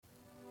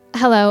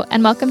Hello,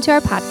 and welcome to our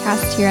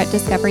podcast here at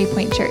Discovery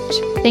Point Church.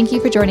 Thank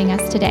you for joining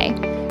us today.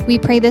 We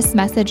pray this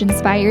message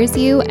inspires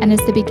you and is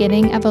the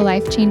beginning of a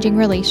life-changing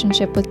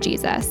relationship with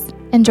Jesus.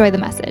 Enjoy the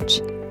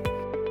message.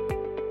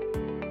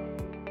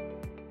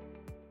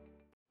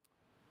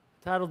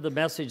 Titled the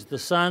message, The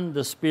Son,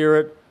 the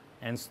Spirit,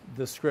 and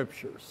the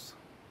Scriptures.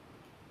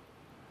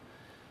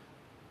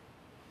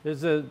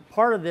 There's a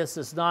part of this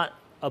that's not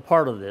a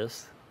part of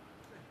this.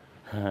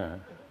 The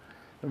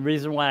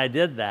reason why I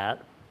did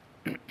that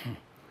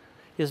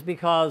is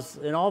because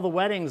in all the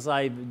weddings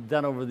I've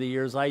done over the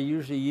years, I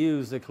usually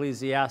use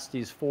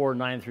Ecclesiastes 4,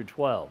 9 through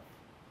 12.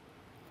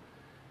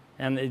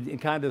 And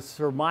it kind of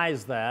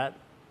surmised that.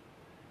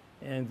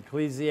 In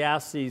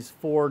Ecclesiastes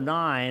 4,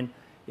 9,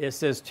 it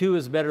says, 2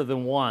 is better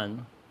than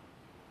 1.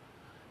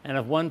 And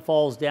if one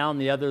falls down,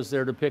 the other's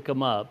there to pick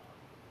him up.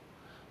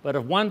 But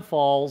if one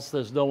falls,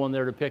 there's no one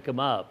there to pick him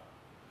up.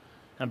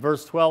 And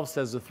verse 12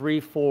 says the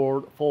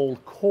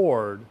threefold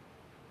cord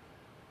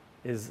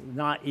is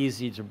not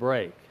easy to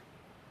break.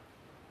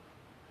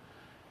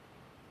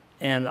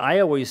 And I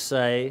always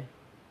say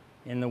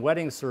in the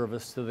wedding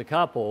service to the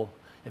couple,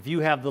 if you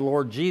have the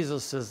Lord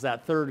Jesus as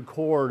that third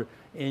cord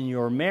in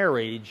your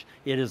marriage,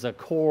 it is a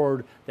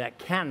cord that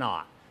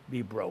cannot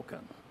be broken.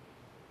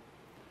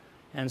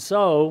 And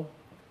so,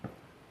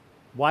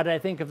 why did I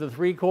think of the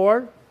three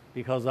cord?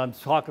 Because I'm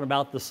talking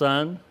about the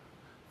Son,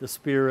 the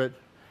Spirit,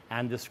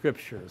 and the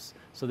Scriptures.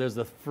 So there's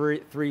a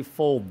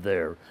threefold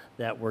there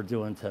that we're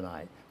doing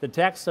tonight. The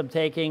text I'm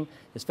taking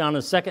is found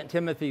in 2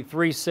 Timothy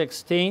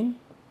 3:16.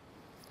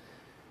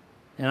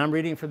 And I'm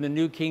reading from the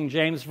New King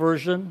James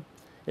Version.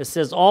 It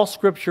says, all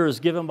Scripture is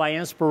given by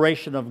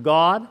inspiration of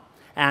God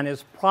and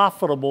is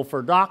profitable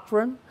for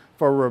doctrine,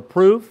 for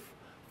reproof,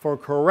 for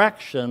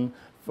correction,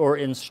 for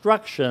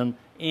instruction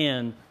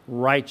in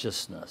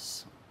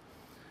righteousness.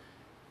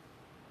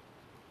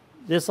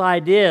 This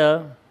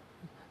idea,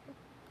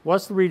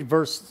 let's read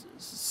verse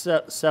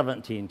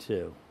 17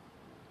 too.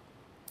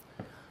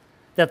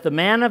 That the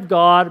man of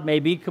God may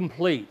be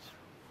complete,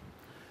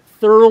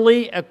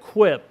 thoroughly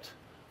equipped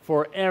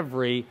for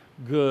every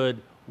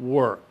good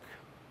work.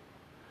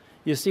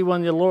 You see,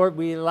 when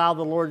we allow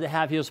the Lord to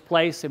have His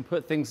place and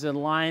put things in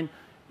line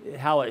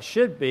how it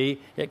should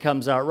be, it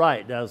comes out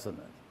right, doesn't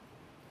it?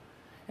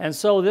 And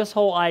so this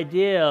whole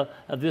idea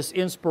of this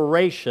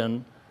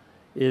inspiration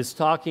is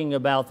talking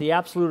about the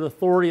absolute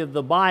authority of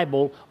the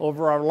Bible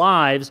over our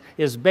lives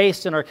is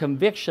based in our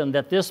conviction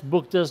that this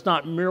book does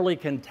not merely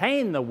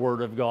contain the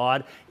Word of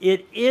God,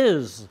 it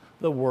is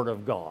the Word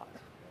of God.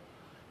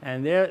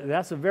 And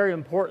that's a very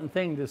important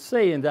thing to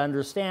see and to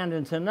understand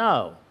and to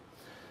know.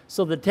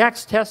 So the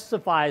text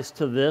testifies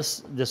to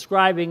this,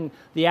 describing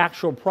the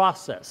actual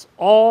process.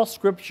 All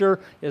Scripture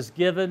is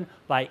given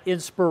by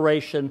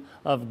inspiration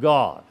of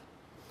God.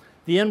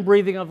 The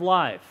inbreathing of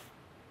life.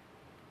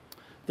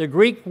 The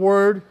Greek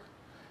word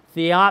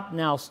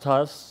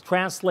theopneustos,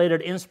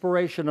 translated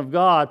inspiration of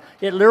God,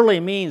 it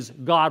literally means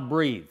God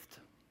breathed.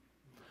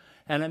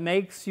 And it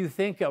makes me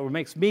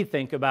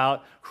think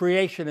about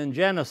creation in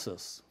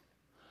Genesis.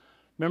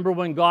 Remember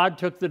when God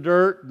took the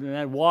dirt and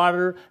that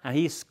water and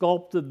He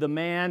sculpted the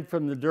man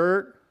from the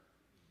dirt?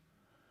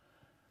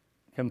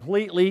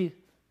 Completely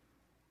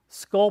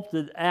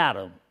sculpted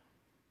Adam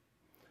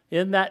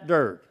in that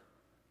dirt.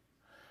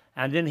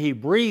 And then He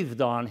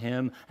breathed on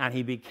him and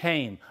he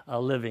became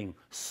a living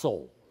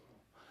soul.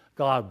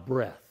 God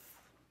breath.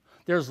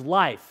 There's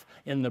life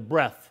in the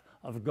breath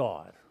of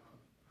God.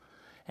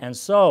 And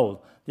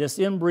so this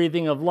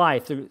inbreathing of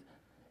life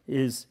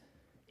is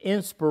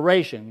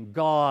inspiration.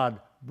 God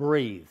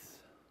breathed.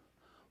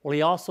 Well,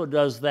 He also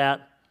does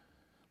that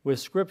with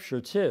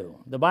Scripture too.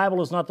 The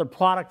Bible is not the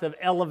product of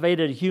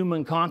elevated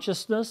human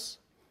consciousness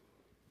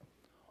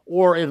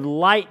or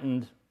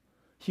enlightened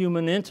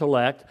human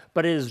intellect,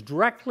 but it is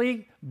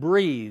directly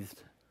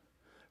breathed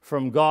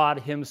from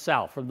God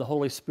Himself, from the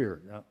Holy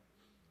Spirit.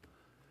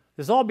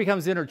 This all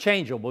becomes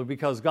interchangeable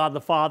because God the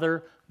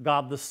Father,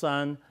 God the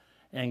Son,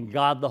 and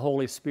God the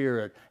Holy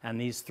Spirit, and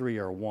these three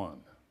are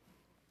one.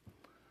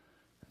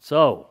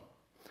 So,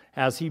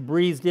 as He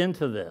breathed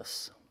into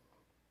this.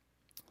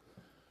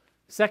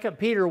 2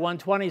 Peter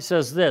 1:20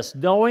 says this,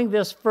 knowing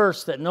this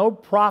first, that no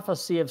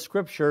prophecy of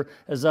Scripture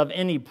is of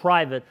any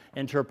private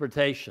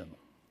interpretation.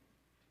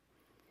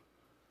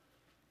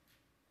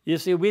 You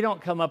see, we don't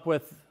come up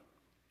with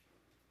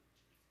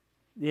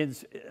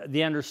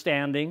the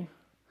understanding.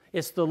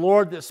 It's the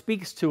Lord that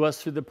speaks to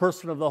us through the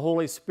person of the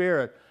Holy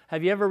Spirit.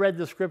 Have you ever read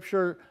the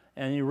Scripture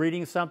and you're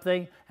reading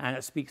something and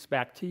it speaks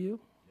back to you?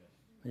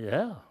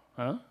 Yeah,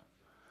 huh?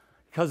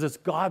 Because it's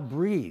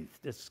God-breathed.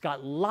 It's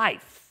got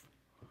life.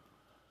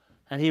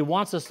 And He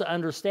wants us to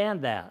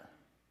understand that.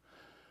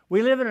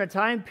 We live in a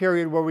time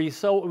period where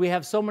we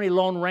have so many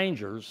Lone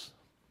Rangers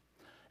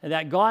and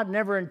that God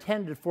never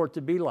intended for it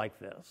to be like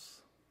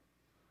this.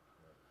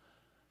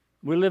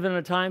 We live in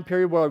a time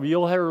period where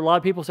you'll hear a lot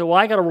of people say, well,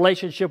 I got a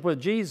relationship with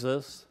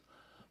Jesus,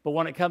 but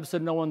when it comes to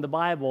knowing the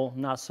Bible,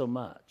 not so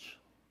much.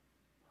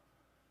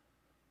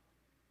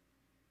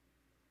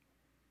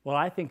 Well,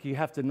 I think you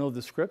have to know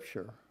the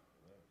Scripture.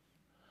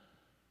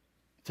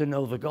 to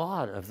know the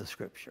God of the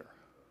Scripture.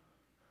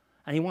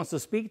 And He wants to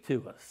speak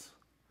to us.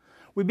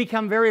 We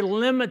become very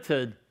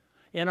limited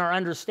in our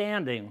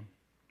understanding.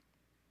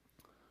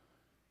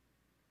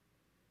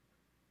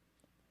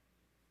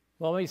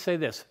 Well, let me say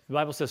this. The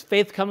Bible says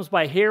faith comes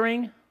by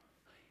hearing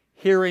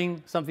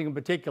something in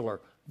particular,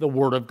 the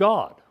Word of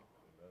God.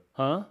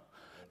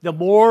 The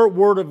more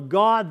Word of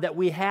God that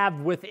we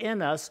have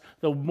within us,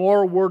 the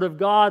more Word of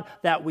God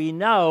that we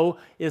know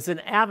is an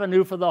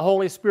avenue for the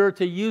Holy Spirit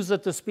to use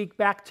it to speak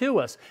back to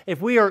us.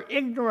 If we are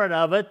ignorant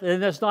of it,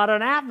 then it's not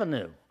an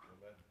avenue.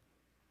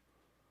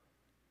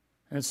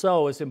 And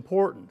so it's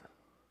important.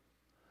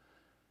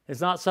 It's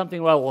not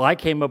something, well, I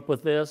came up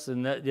with this,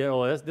 and that,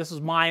 this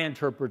is my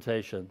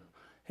interpretation.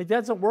 It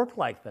doesn't work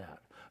like that.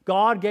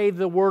 God gave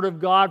the Word of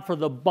God for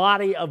the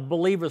body of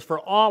believers, for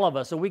all of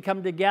us. And we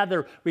come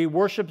together, we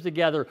worship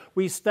together,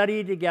 we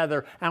study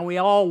together, and we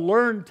all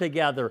learn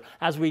together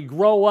as we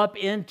grow up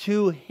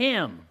into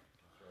Him.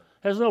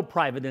 There's no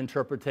private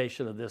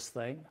interpretation of this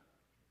thing.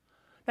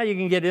 Now, you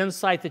can get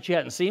insight that you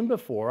hadn't seen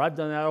before. I've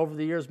done that over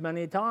the years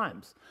many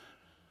times.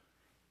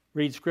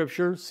 Read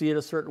Scripture, see it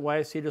a certain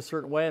way,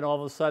 and all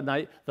of a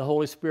sudden the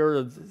Holy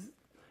Spirit will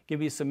give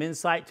me some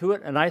insight to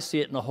it, and I see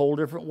it in a whole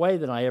different way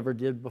than I ever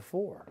did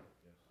before.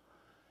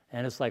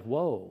 And it's like,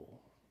 whoa.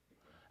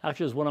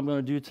 Actually, it's what I'm going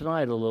to do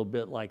tonight a little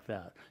bit like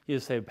that. You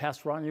say,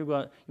 Pastor Ron,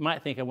 you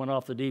might think I went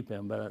off the deep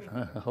end, but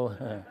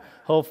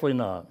hopefully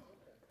not.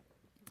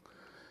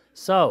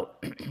 So,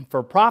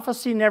 for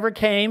prophecy never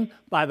came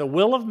by the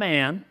will of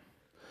man,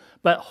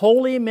 but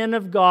holy men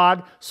of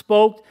God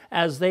spoke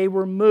as they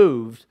were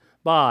moved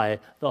by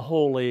the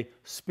Holy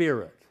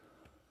Spirit.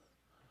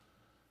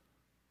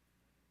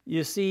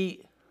 You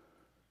see,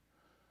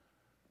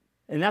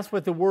 and that's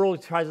what the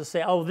world tries to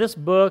say, oh, this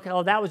book,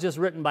 that was just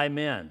written by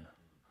men.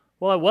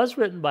 Well, it was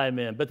written by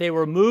men, but they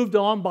were moved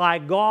on by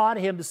God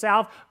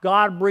Himself.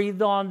 God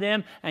breathed on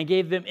them and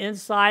gave them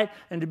insight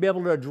and to be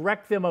able to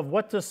direct them of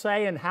what to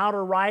say and how to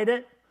write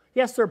it.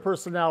 Yes, their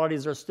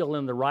personalities are still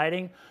in the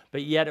writing,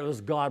 but yet it was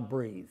God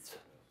breathed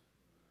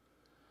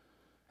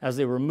as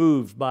they were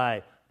moved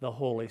by the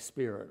Holy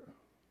Spirit.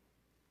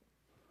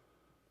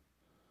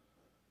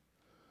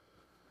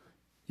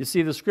 You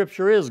see, the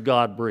Scripture is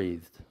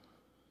God-breathed.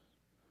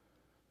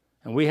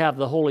 And we have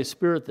the Holy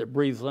Spirit that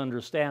breathes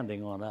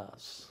understanding on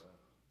us.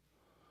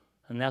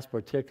 And that's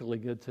particularly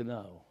good to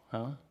know,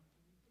 huh?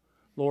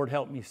 Lord,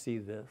 help me see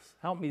this.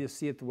 Help me to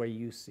see it the way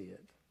You see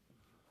it.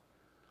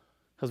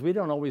 Because we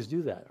don't always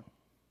do that.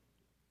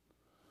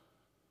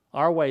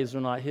 Our ways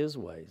are not His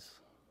ways,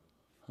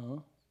 huh?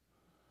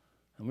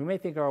 And we may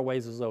think our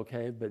ways is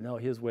okay, but no,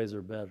 His ways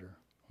are better.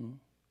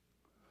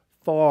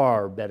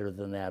 Far better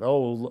than that.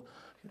 Oh,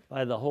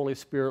 by the Holy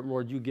Spirit,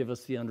 Lord, You give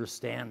us the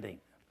understanding.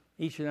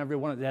 Each and every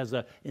one as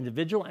an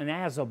individual and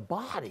as a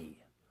body,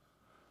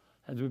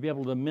 as we be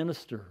able to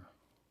minister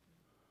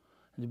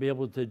and to be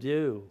able to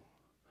do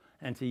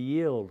and to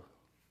yield.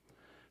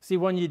 See,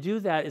 when you do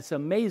that, it's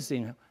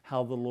amazing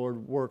how the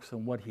Lord works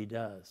and what He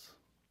does.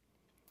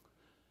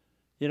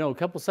 You know, a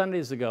couple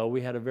Sundays ago,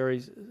 we had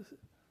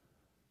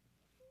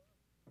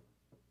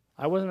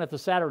I wasn't at the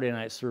Saturday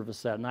night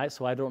service that night,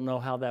 so I don't know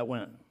how that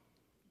went.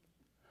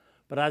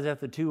 But I was at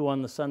the 2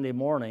 on the Sunday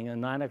morning,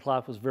 and 9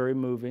 o'clock was very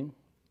moving.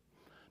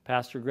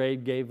 Pastor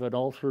Grade gave an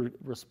altar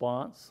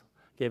response,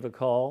 gave a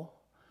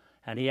call,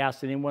 and he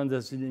asked anyone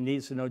that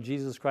needs to know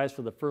Jesus Christ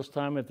for the first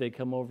time if they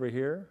come over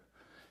here.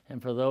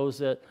 And for those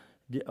that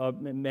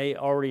may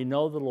already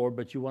know the Lord,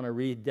 but you want to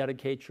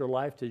rededicate your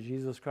life to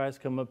Jesus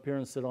Christ, come up here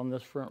and sit on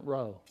this front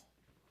row.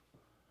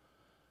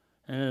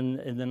 And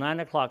in the 9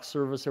 o'clock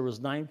service, there was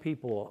 9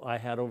 people I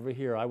had over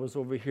here. I was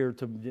over here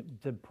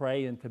to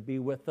pray and to be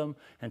with them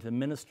and to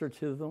minister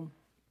to them.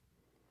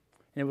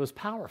 And it was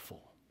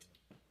powerful.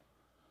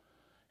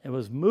 It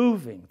was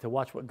moving to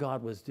watch what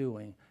God was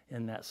doing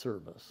in that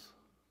service.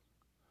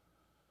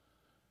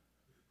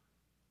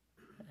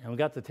 And we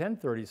got the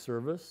 10:30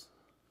 service,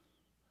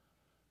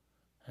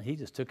 and he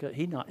just took it.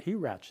 He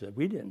ratcheted it.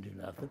 We didn't do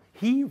nothing.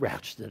 He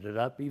ratcheted it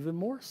up even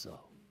more so.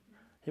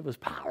 It was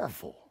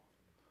powerful.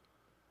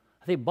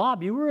 I think,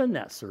 Bob, you were in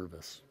that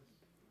service.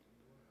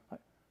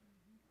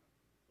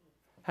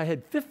 I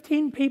had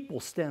 15 people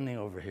standing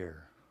over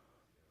here.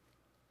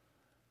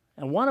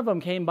 And one of them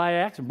came by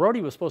accident.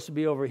 Brody was supposed to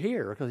be over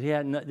here because he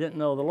didn't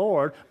know the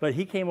Lord, but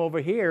he came over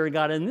here and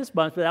got in this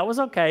bunch, but that was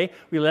okay.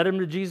 We led him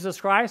to Jesus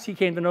Christ. He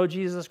came to know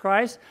Jesus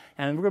Christ,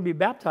 and we're going to be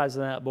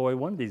baptizing that boy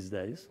one of these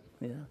days.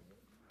 Yeah.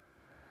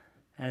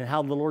 And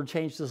how the Lord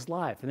changed his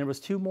life. And there was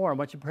 2 more. I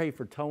want you to pray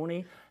for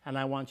Tony, and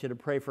I want you to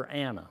pray for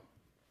Anna.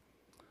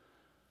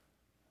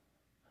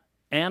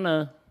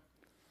 Anna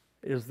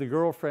is the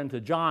girlfriend to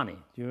Johnny.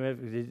 Do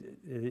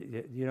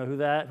you know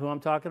who I'm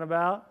talking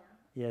about?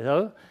 You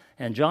know?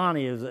 And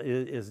Johnny is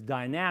a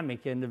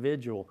dynamic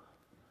individual.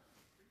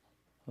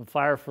 A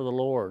fire for the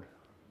Lord.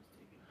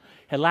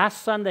 And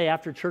last Sunday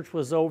after church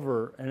was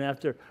over, and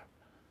after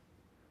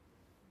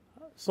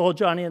saw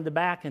Johnny in the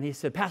back, and he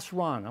said, Pastor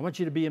Ron, I want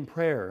you to be in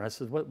prayer. And I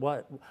said,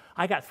 what?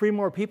 I got 3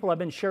 more people I've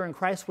been sharing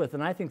Christ with,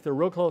 and I think they're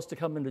real close to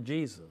coming to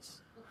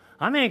Jesus.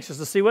 I'm anxious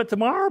to see what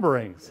tomorrow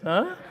brings.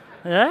 Huh?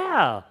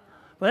 Yeah.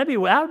 That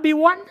would be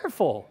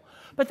wonderful.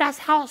 But that's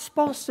how it's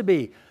supposed to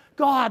be.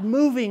 God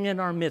moving in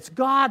our midst.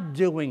 God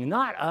doing,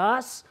 not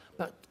us,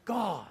 but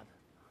God.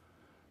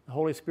 The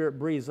Holy Spirit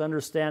breathes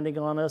understanding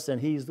on us, and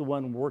He's the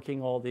one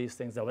working all these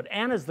things out. But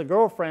Anna's the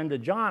girlfriend to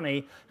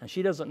Johnny, and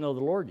she doesn't know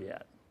the Lord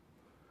yet.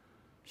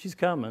 She's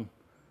coming.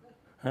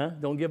 Huh?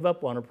 Don't give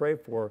up on her. Pray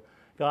for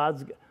her.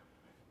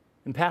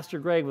 And Pastor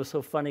Greg was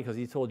so funny because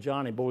he told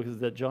Johnny,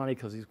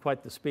 because he's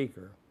quite the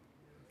speaker.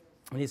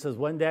 And he says,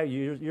 one day,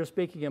 you're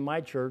speaking in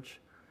my church.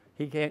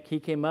 He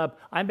came up.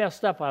 I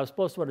messed up. I was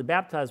supposed to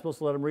baptize. I was supposed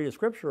to let him read a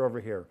scripture over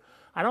here.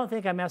 I don't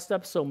think I messed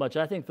up so much.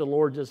 I think the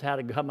Lord just had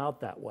to come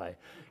out that way.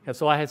 And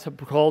so I had to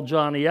call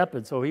Johnny up,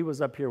 and so he was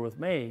up here with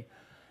me.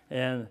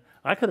 And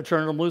I could have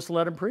turned him loose and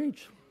let him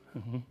preach.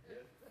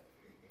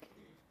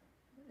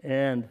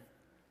 And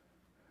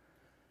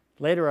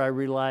later I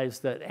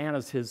realized that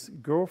Anna's his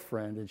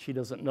girlfriend, and she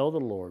doesn't know the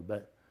Lord.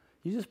 But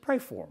you just pray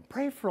for him.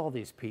 Pray for all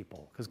these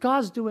people, because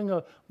God's doing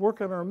a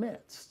work in our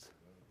midst.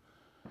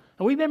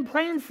 And we've been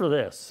praying for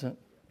this.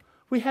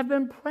 We have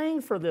been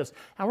praying for this.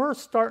 And we're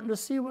starting to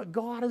see what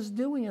God is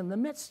doing in the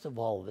midst of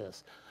all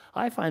this.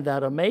 I find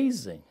that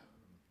amazing.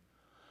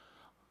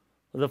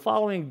 The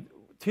following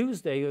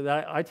Tuesday,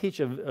 I teach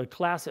a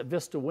class at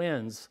Vista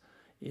Winds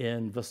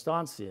in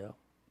Vistancia,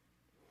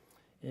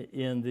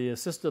 in the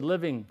assisted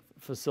living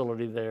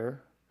facility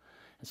there.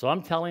 And so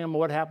I'm telling them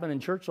what happened in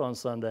church on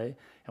Sunday.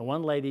 And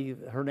one lady,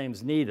 her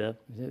name's Nita,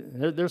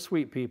 they're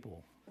sweet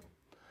people.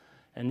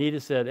 And Nita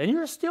said, and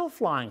you're still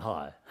flying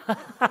high.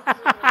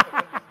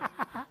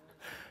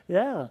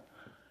 Yeah.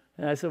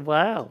 And I said,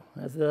 wow,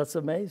 that's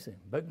amazing.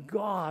 But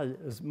God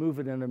is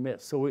moving in our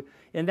midst. So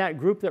in that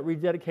group that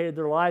rededicated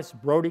their lives,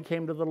 Brody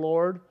came to the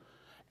Lord.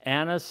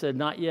 Anna said,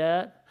 not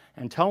yet.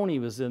 And Tony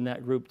was in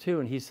that group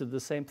too, and he said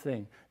the same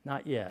thing,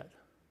 not yet.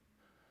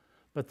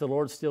 But the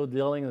Lord's still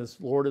dealing, and the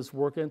Lord is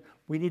working.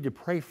 We need to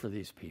pray for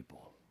these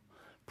people.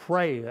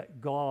 Pray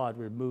that God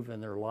would move in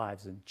their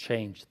lives and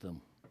change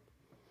them.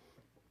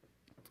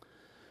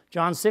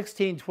 John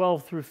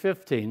 16:12 through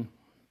 15,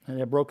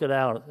 and I broke it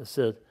out. It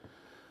said,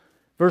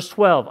 verse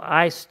 12,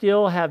 I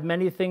still have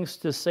many things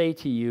to say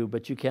to you,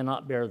 but you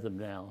cannot bear them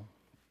now.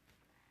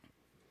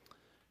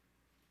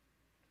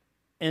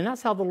 And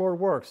that's how the Lord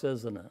works,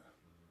 isn't it?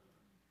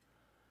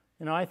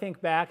 You know, I think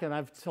back, and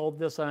I've told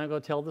this, and I'm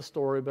going to tell the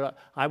story, but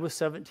I was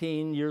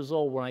 17 years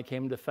old when I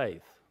came to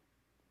faith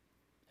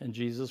in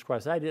Jesus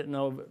Christ. I didn't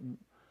know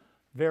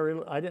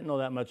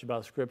that much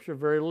about Scripture,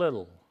 very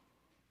little.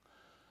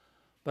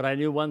 But I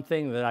knew one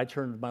thing, that I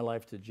turned my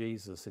life to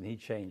Jesus, and He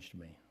changed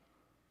me.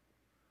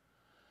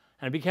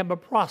 And it became a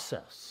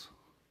process.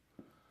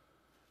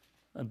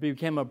 It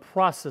became a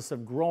process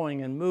of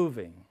growing and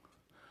moving.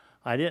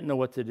 I didn't know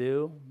what to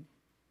do.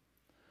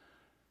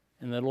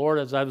 And the Lord,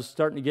 as I was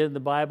starting to get in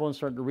the Bible and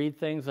starting to read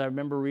things, I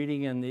remember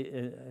reading in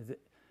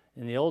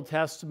the Old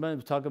Testament, it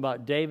was talking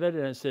about David,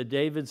 and it said,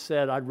 David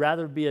said, I'd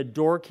rather be a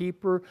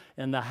doorkeeper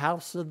in the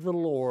house of the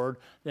Lord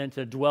than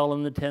to dwell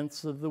in the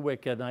tents of the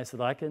wicked. And I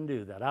said, I can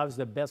do that. I was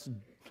the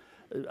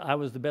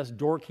best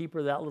doorkeeper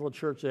of that little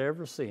church I'd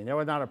ever seen. There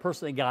was not a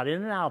person that got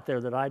in and out there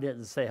that I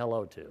didn't say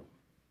hello to.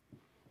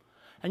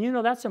 And you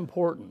know, that's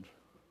important.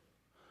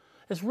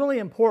 It's really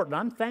important.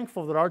 I'm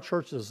thankful that our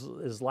church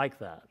is like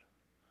that.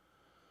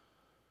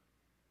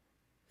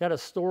 I had a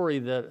story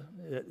that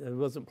I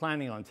wasn't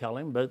planning on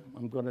telling, but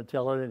I'm going to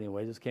tell it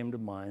anyway. It just came to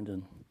mind.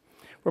 And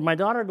where my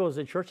daughter goes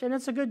to church, and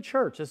it's a good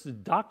church. It's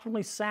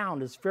doctrinally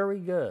sound. It's very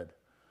good.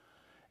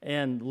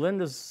 And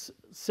Linda's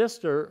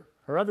sister,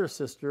 her other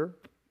sister,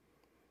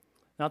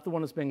 not the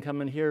one that's been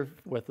coming here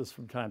with us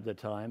from time to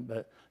time,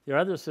 but their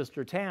other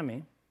sister,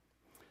 Tammy,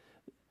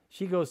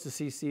 she goes to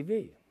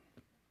CCV,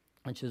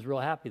 and she's real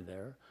happy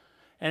there.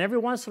 And every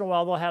once in a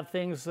while, they'll have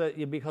things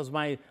that, because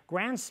my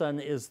grandson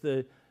is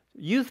the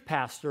youth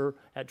pastor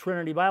at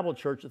Trinity Bible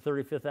Church at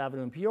 35th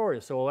Avenue in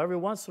Peoria. So every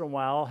once in a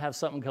while, I'll have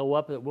something go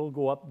up that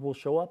we'll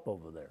show up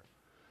over there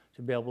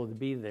to be able to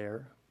be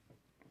there.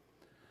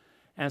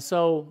 And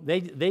so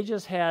they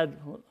just had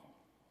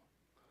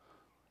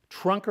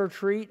Trunk or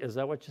Treat. Is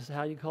that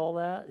how you call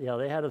that? Yeah,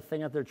 they had a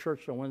thing at their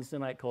church on Wednesday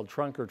night called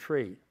Trunk or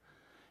Treat.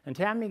 And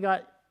Tammy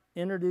got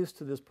introduced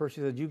to this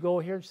person. She said, you go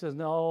here? She says,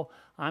 no,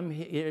 I'm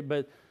here.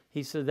 But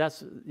he said,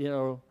 that's,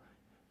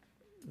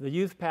 the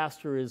youth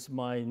pastor is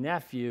my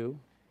nephew,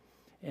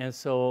 and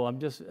so I'm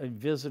just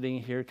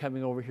visiting here,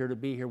 coming over here to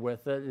be here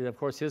with it. And of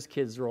course, his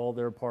kids are all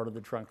there, part of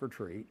the Trunk or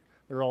Treat.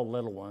 They're all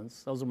little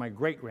ones. Those are my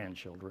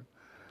great-grandchildren.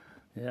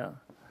 Yeah.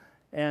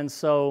 And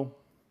so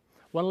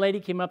one lady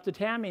came up to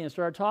Tammy and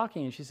started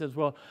talking, and she says,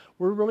 well,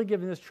 we're really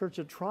giving this church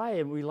a try,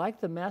 and we like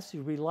the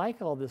message, we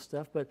like all this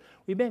stuff, but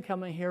we've been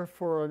coming here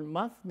for a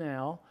month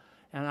now,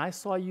 and I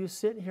saw you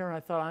sitting here, and I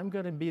thought, I'm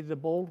going to be the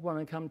bold one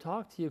and come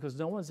talk to you, because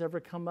no one's ever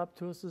come up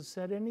to us and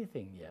said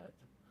anything yet.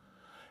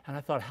 And I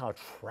thought, how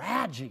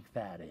tragic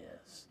that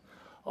is.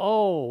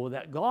 oh,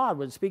 that God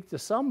would speak to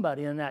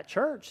somebody in that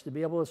church to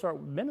be able to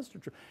start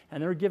ministering.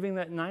 And they're giving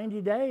that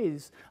 90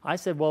 days. I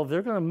said, well, if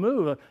they're going to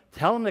move,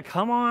 tell them to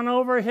come on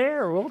over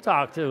here. We'll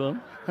talk to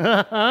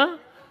them.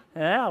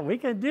 Yeah, we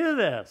can do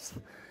this.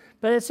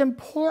 But it's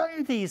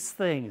important, these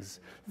things.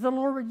 The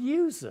Lord would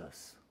use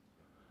us.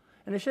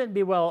 And it shouldn't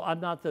be, well, I'm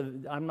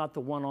not the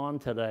one on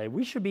today.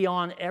 We should be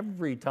on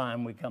every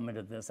time we come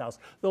into this house.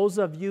 Those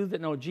of you that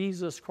know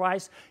Jesus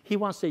Christ, He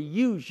wants to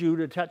use you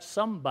to touch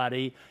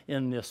somebody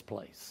in this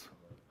place.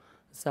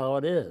 That's how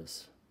it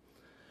is.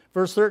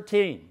 Verse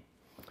 13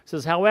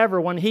 says,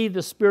 however, when He,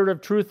 the Spirit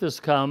of truth,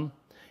 is come,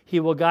 He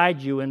will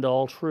guide you into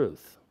all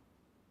truth.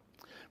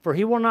 For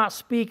He will not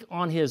speak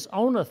on His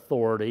own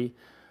authority,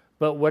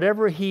 but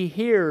whatever He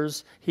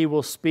hears, He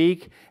will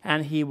speak,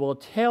 and He will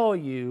tell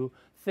you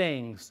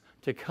things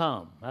to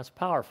come. That's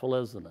powerful,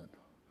 isn't it?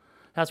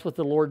 That's what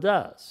the Lord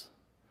does.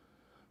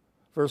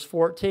 Verse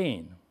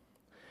 14,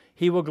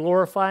 He will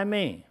glorify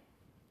me,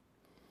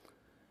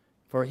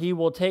 for He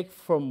will take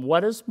from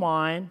what is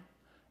mine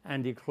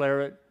and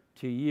declare it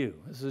to you.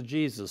 This is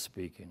Jesus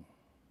speaking.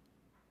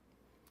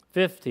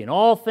 15,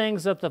 all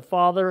things that the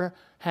Father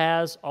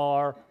has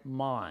are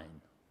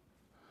mine.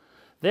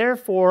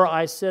 Therefore,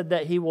 I said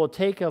that He will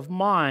take of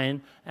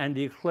mine and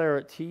declare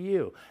it to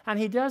you. And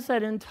He does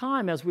that in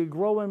time as we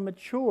grow and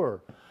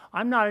mature.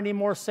 I'm not any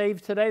more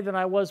saved today than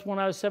I was when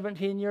I was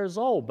 17 years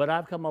old, but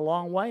I've come a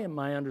long way in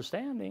my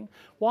understanding.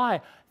 Why?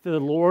 The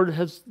Lord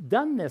has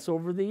done this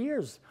over the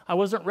years. I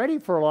wasn't ready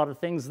for a lot of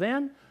things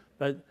then,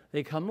 but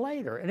they come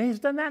later. And He's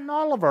done that in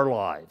all of our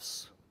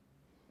lives.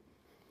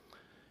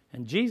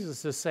 And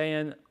Jesus is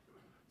saying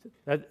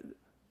that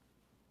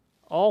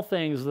all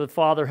things the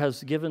Father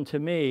has given to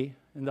me,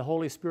 and the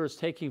Holy Spirit's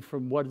taking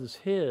from what is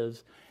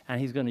His, and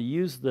He's going to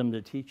use them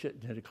to teach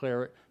it, to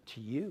declare it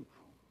to you.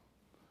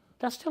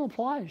 That still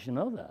applies, you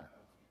know that.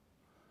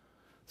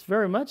 It's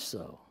very much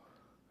so.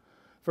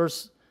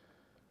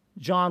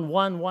 John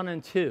 1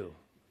 and 2.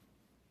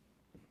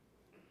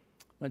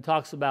 When it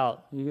talks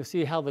about, you can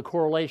see how the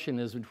correlation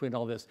is between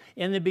all this.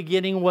 In the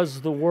beginning was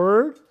the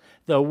Word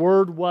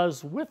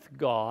was with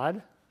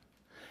God,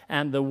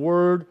 and the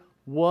Word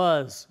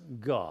was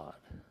God.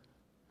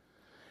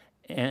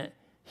 And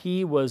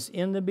He was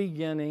in the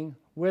beginning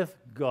with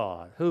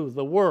God. Who?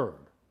 The Word.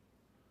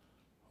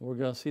 We're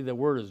going to see the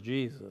Word is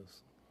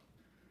Jesus.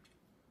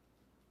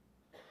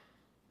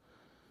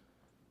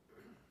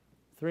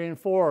 3 and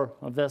 4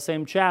 of that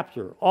same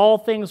chapter. All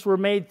things were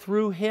made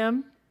through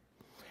Him,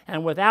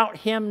 and without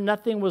Him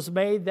nothing was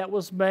made that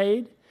was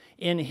made.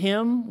 In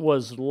Him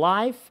was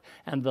life,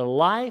 and the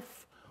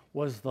life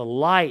was the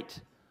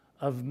light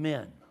of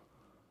men.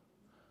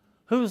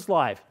 Whose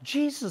life?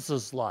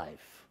 Jesus'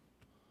 life.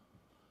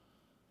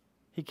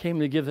 He came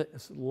to give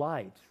us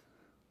light.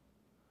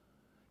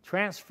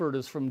 Transferred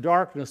us from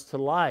darkness to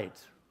light.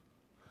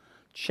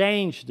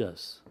 Changed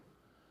us.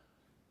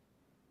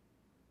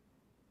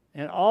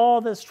 And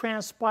all that's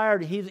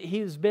transpired,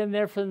 he's been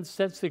there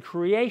since the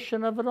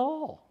creation of it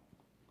all.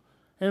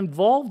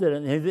 Involved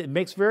in it. It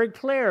makes very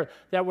clear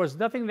there was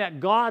nothing that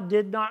God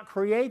did not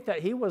create that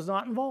He was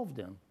not involved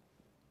in.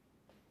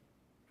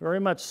 Very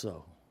much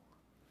so.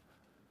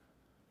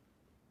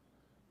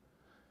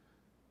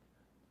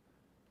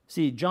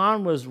 See,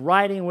 John was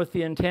writing with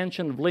the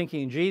intention of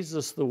linking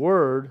Jesus, the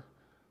Word,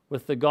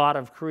 with the God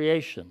of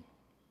creation.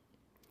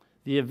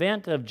 The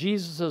event of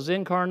Jesus'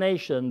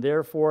 incarnation,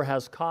 therefore,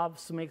 has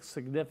cosmic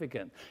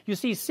significance. You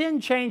see, sin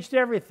changed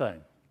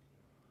everything.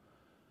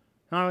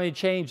 Not only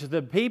changed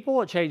the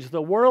people, it changed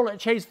the world, it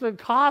changed the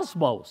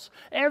cosmos.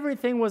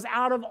 Everything was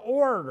out of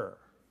order.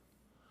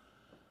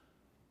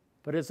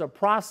 But it's a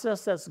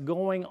process that's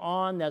going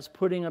on that's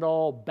putting it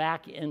all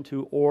back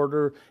into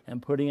order and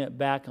putting it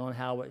back on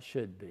how it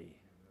should be.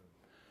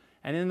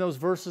 And in those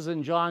verses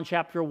in John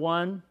chapter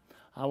 1,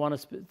 I want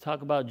to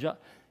talk about John,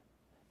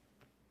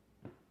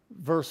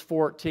 verse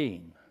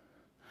 14.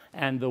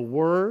 And the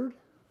Word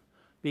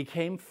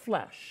became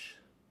flesh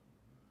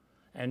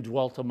and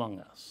dwelt among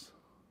us.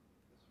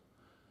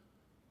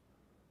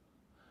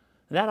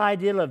 That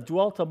idea of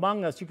dwelt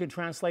among us, you can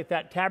translate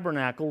that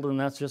tabernacled, and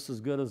that's just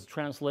as good as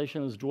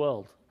translation as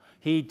dwelled.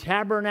 He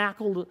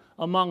tabernacled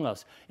among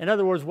us. In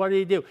other words, what did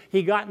He do?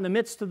 He got in the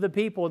midst of the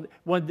people.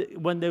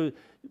 When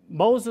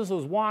Moses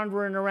was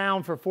wandering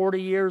around for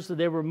 40 years,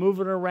 they were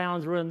moving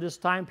around during this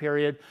time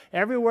period.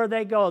 Everywhere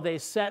they go, they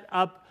set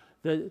up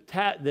the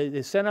tent.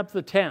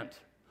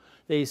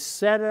 They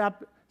set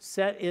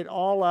it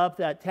all up,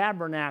 that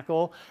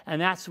tabernacle,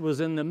 and that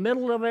was in the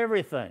middle of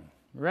everything.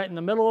 Right in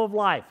the middle of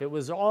life. It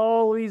was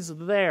always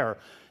there.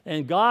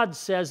 And God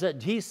says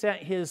that He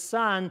sent His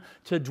Son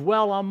to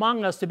dwell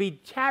among us, to be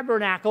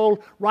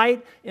tabernacled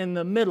right in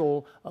the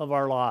middle of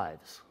our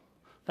lives.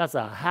 That's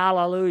a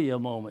hallelujah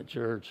moment,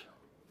 church.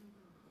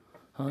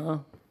 Huh?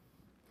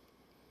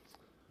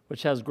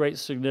 Which has great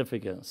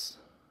significance.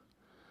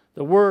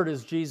 The Word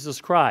is Jesus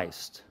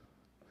Christ,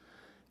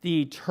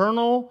 the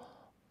eternal,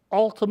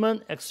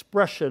 ultimate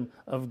expression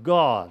of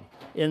God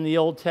in the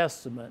Old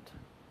Testament.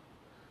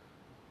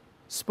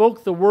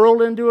 Spoke the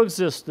world into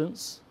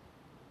existence.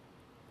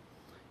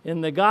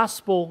 In the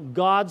gospel,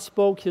 God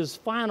spoke his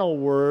final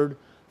word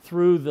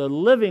through the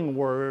living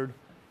word,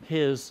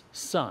 his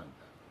Son.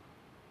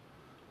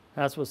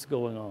 That's what's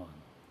going on.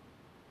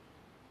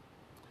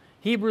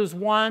 Hebrews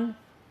 1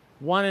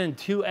 and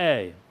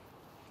 2a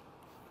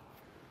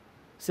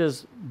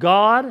says,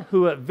 God,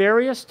 who at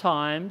various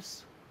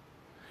times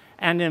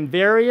and in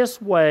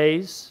various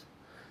ways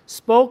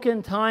spoke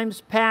in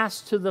times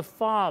past to the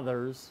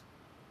fathers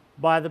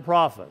by the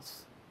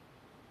prophets.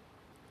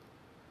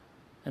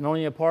 And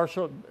only a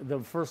partial, the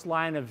first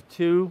line of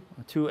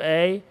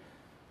 2a,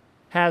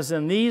 has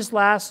in these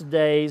last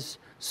days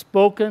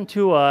spoken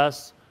to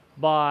us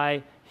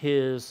by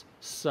his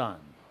Son.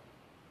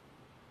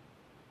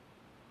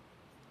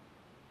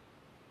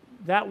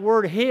 That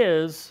word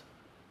his,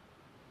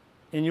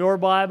 in your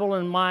Bible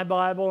and my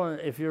Bible, and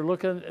if you're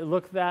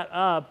look that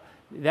up,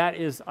 that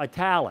is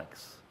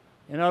italics.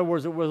 In other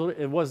words, it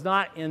was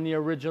not in the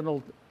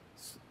original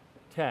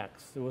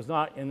text. It was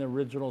not in the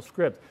original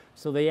script.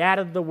 So they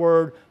added the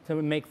word to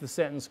make the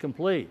sentence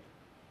complete.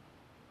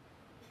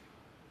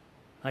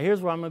 Now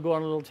here's where I'm going to go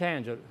on a little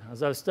tangent.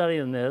 As I was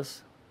studying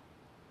this,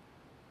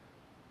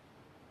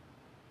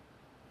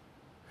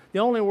 the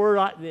only word,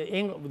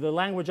 the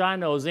language I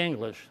know is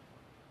English.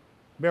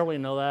 Barely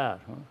know that,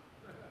 huh?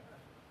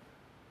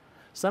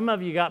 Some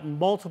of you got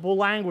multiple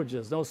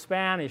languages, no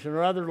Spanish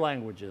or other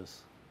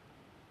languages.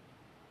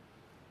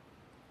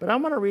 But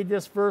I'm going to read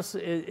this verse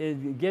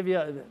and give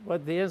you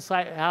what the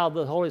insight, how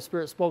the Holy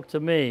Spirit spoke to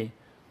me.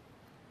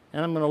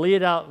 And I'm going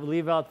to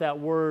leave out that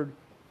word,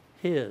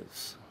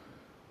 his.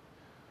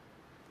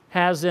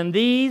 Has in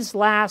these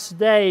last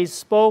days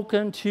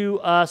spoken to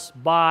us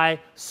by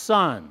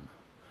Son.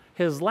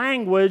 His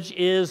language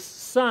is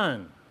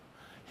Son.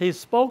 His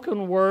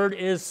spoken word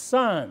is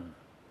Son.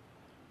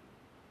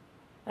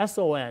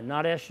 S-O-N,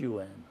 not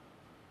S-U-N.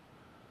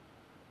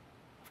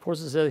 Of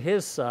course, it says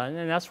his Son,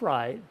 and that's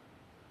right.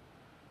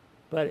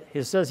 But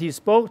it says he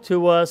spoke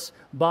to us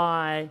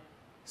by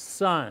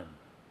Son.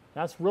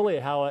 That's really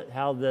if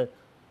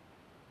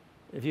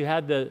you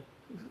had the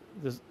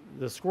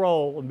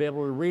scroll and be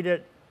able to read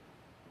it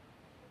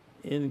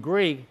in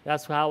Greek,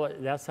 that's how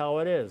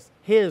it is.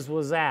 His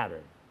was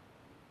added.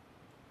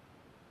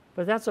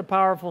 But that's a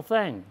powerful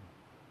thing.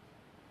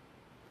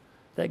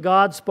 That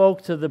God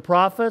spoke to the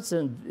prophets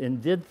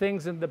and did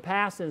things in the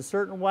past in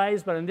certain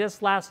ways, but in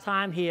this last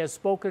time he has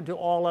spoken to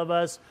all of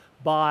us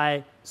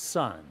by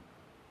Son.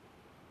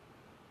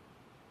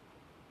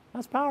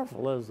 That's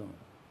powerful, isn't it?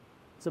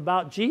 It's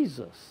about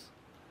Jesus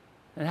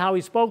and how he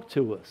spoke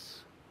to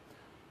us.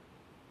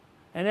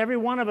 And every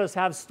one of us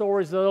have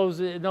stories of those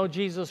that know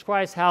Jesus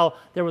Christ, how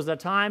there was a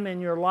time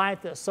in your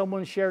life that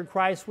someone shared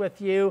Christ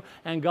with you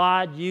and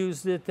God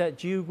used it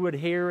that you would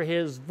hear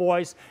his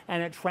voice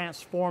and it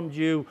transformed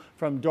you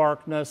from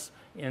darkness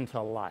into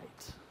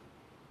light.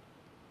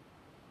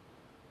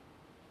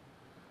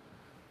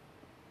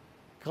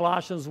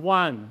 Colossians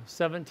 1,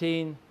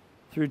 17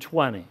 through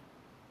 20.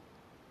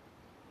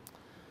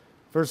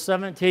 Verse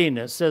 17,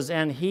 it says,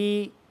 and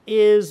he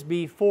is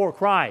before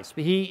Christ.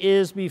 He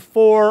is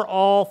before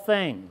all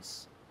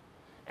things.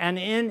 And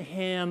in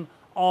him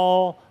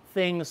all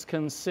things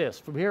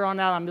consist. From here on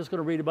out, I'm just going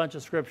to read a bunch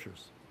of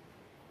scriptures.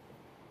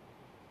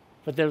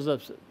 But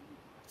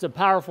it's a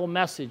powerful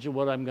message of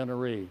what I'm going to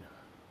read.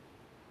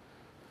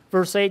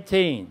 Verse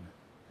 18,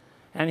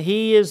 and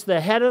he is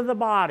the head of the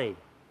body,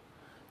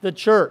 the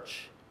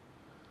church,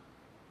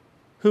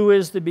 who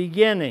is the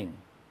beginning.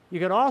 You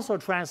could also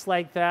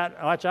translate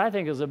that, which I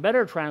think is a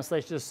better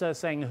translation, just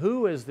saying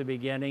who is the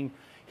beginning.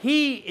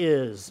 He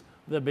is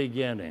the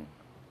beginning.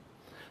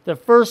 The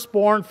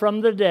firstborn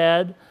from the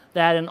dead,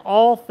 that in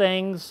all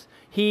things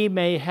he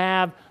may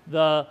have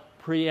the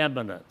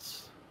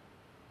preeminence.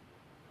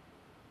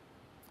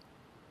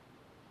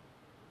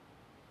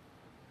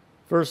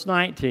 Verse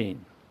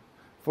 19,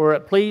 for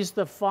it pleased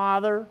the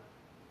Father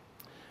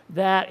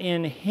that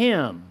in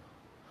him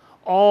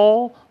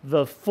all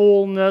the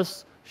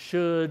fullness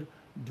should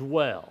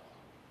dwell.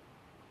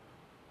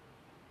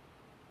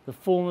 The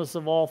fullness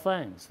of all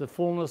things, the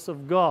fullness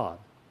of God.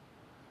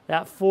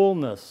 That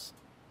fullness.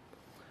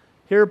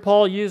 Here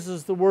Paul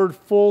uses the word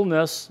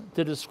fullness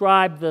to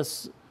describe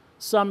this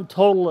sum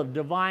total of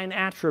divine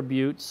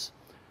attributes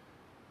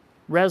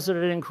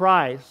resident in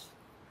Christ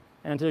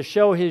and to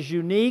show his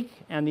unique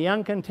and the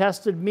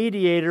uncontested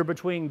mediator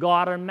between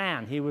God and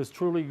man. He was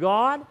truly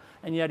God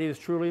and yet he was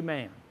truly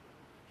man.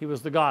 He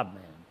was the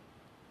God-man.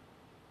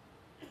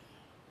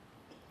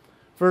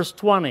 Verse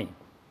 20,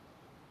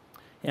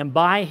 and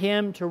by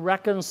him to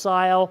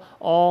reconcile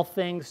all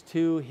things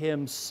to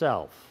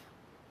himself.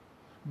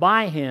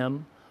 By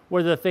him,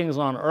 whether things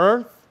on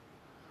earth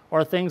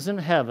or things in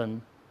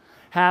heaven,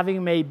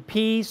 having made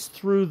peace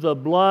through the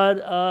blood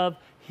of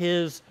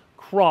his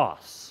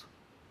cross.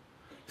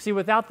 See,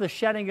 without the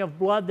shedding of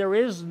blood, there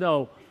is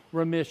no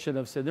remission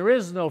of sin. There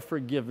is no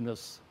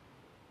forgiveness.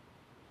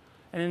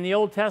 And in the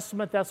Old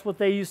Testament, that's what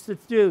they used to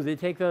do. They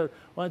take a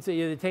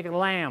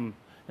lamb,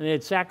 and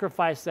they'd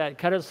sacrifice that,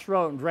 cut its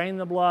throat, and drain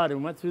the blood,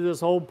 and went through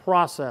this whole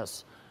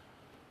process.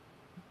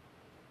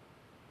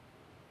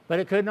 But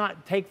it could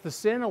not take the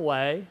sin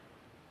away,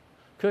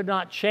 could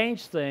not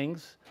change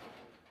things.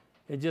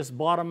 It just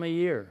bought them a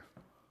year.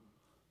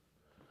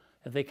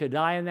 If they could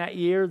die in that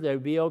year,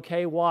 they'd be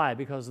okay. Why?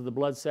 Because of the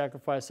blood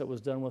sacrifice that was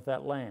done with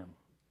that lamb.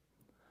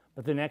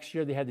 But the next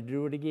year they had to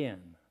do it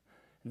again.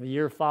 And the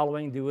year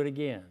following, do it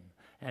again.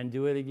 And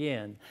do it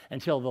again.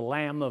 Until the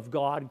Lamb of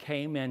God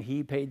came and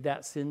he paid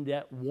that sin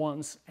debt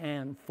once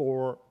and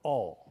for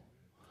all.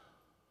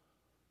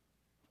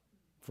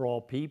 For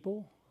all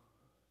people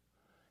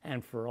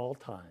and for all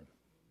time.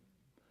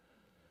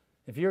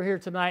 If you're here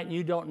tonight and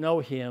you don't know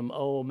him,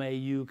 oh, may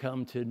you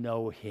come to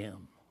know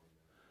him.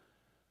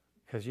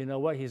 Because you know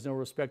what? He's no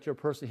respecter of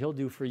person. He'll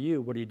do for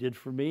you what he did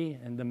for me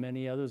and the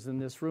many others in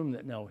this room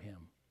that know him.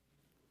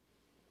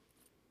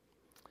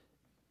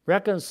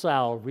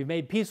 Reconciled. We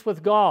made peace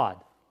with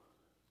God.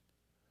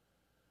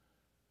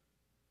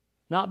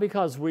 Not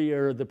because we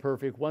are the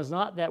perfect ones.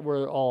 Not that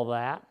we're all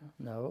that.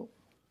 No.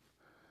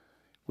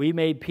 We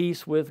made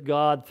peace with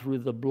God through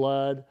the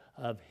blood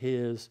of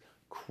his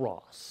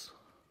cross.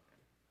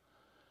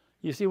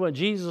 You see, when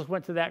Jesus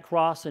went to that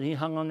cross and he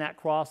hung on that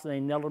cross and they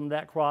nailed him to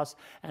that cross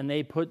and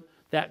they put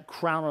that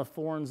crown of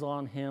thorns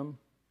on him,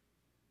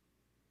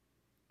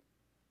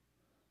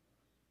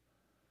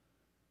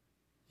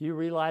 you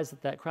realize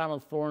that crown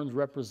of thorns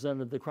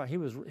represented the crown.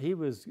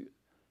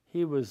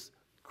 He was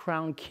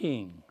crowned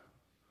king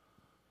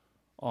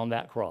on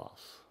that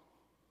cross.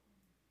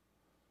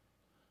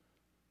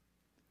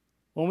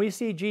 When we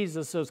see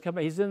Jesus is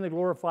coming, he's in the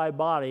glorified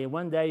body, and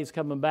one day he's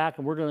coming back,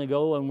 and we're going to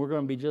go and we're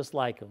going to be just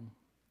like him.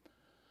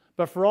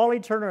 But for all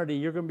eternity,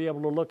 you're going to be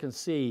able to look and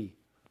see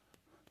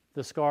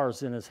the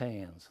scars in his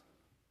hands.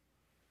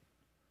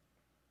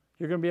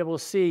 You're going to be able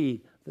to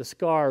see the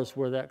scars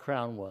where that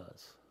crown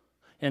was,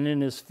 and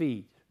in his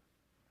feet.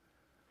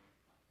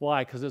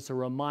 Why? Because it's a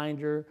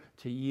reminder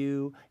to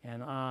you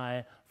and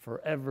I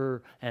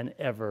forever and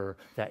ever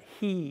that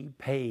he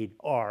paid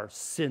our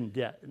sin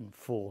debt in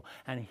full.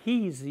 And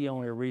he's the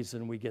only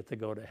reason we get to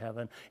go to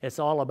heaven. It's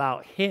all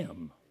about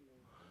him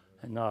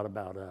and not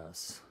about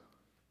us.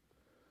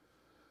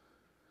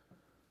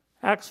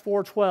 Acts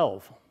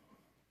 4:12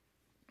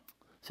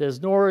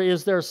 says, "Nor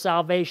is there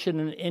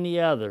salvation in any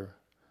other,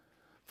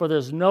 for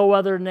there's no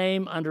other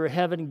name under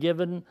heaven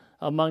given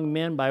among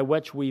men by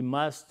which we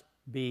must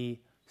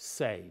be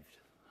saved."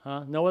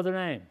 No other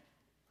name.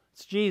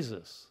 It's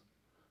Jesus.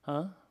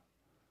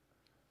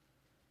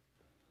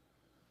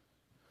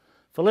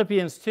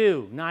 Philippians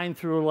 2:9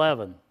 through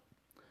 11.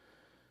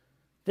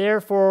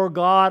 "Therefore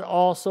God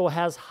also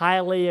has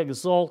highly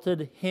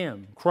exalted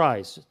him,"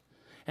 Christ,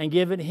 "and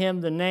given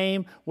him the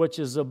name which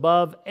is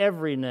above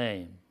every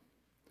name,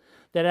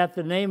 that at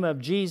the name of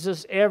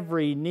Jesus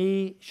every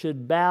knee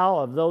should bow,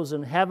 of those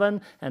in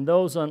heaven and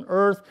those on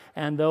earth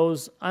and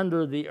those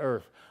under the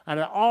earth." And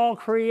in all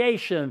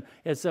creation,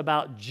 it's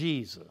about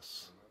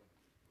Jesus,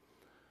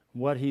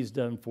 what he's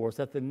done for us.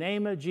 At the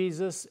name of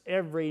Jesus,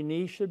 every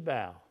knee should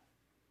bow.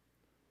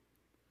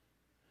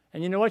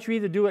 And you know what? You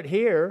either do it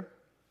here,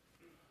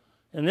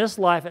 in this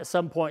life at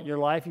some point in your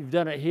life, you've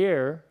done it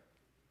here.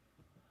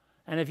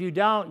 And if you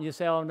don't, you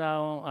say, "Oh,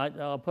 no,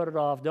 I'll put it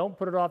off." Don't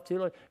put it off too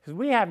late. Because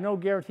we have no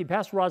guarantee.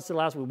 Pastor Rod said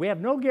last week, we have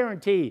no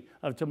guarantee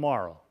of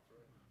tomorrow.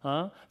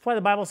 That's why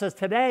the Bible says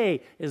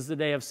today is the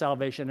day of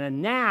salvation,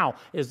 and now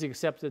is the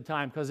accepted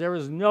time, because there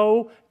is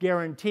no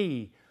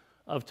guarantee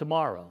of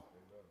tomorrow.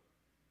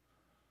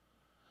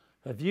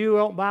 If you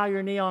don't bow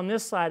your knee on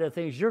this side of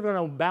things, you're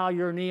going to bow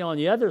your knee on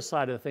the other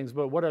side of things.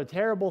 But what a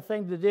terrible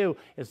thing to do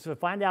is to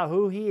find out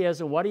who he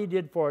is and what he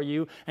did for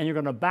you, and you're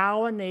going to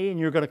bow a knee, and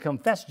you're going to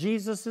confess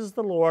Jesus is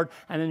the Lord,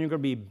 and then you're going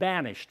to be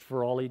banished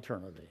for all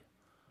eternity.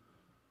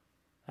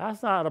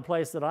 That's not a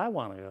place that I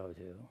want to go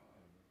to.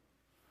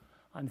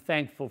 I'm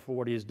thankful for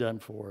what he's done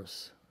for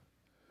us.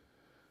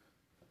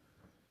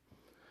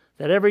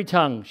 That every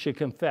tongue should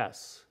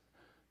confess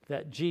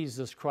that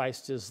Jesus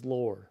Christ is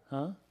Lord.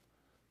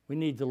 We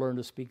need to learn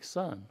to speak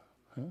Son.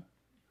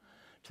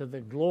 To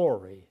the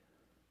glory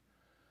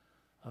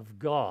of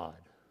God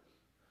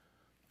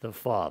the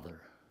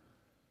Father.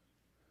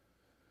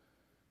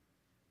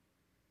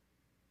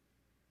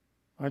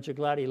 Aren't you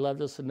glad he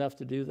loved us enough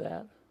to do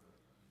that?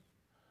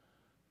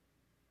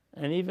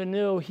 And even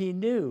though he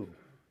knew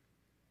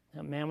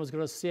that man was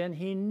going to sin,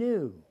 he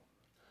knew.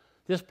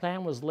 This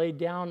plan was laid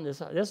down.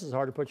 This is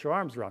hard to put your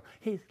arms around.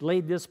 He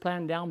laid this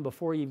plan down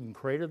before he even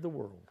created the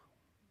world.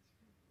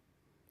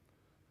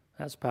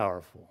 That's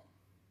powerful.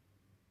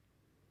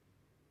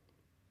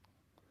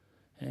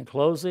 In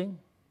closing,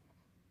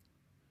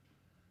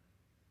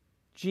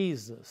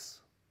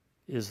 Jesus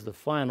is the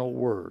final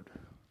word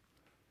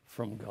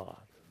from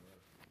God.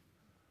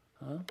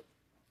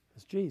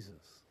 It's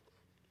Jesus.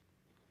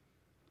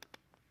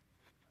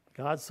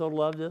 God so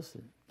loved us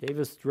and gave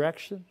us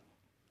direction.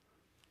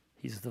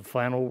 He's the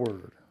final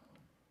word.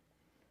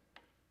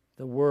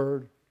 The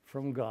word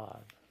from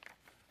God.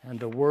 And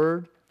the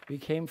word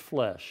became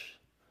flesh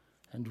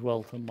and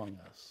dwelt among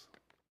us.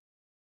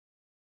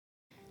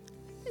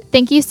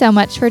 Thank you so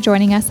much for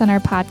joining us on our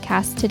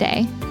podcast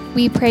today.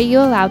 We pray you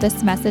allow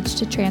this message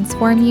to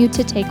transform you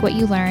to take what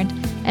you learned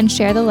and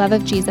share the love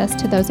of Jesus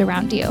to those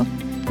around you.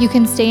 You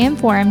can stay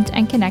informed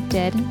and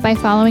connected by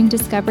following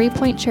Discovery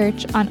Point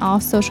Church on all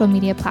social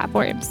media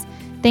platforms.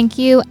 Thank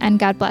you, and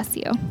God bless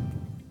you.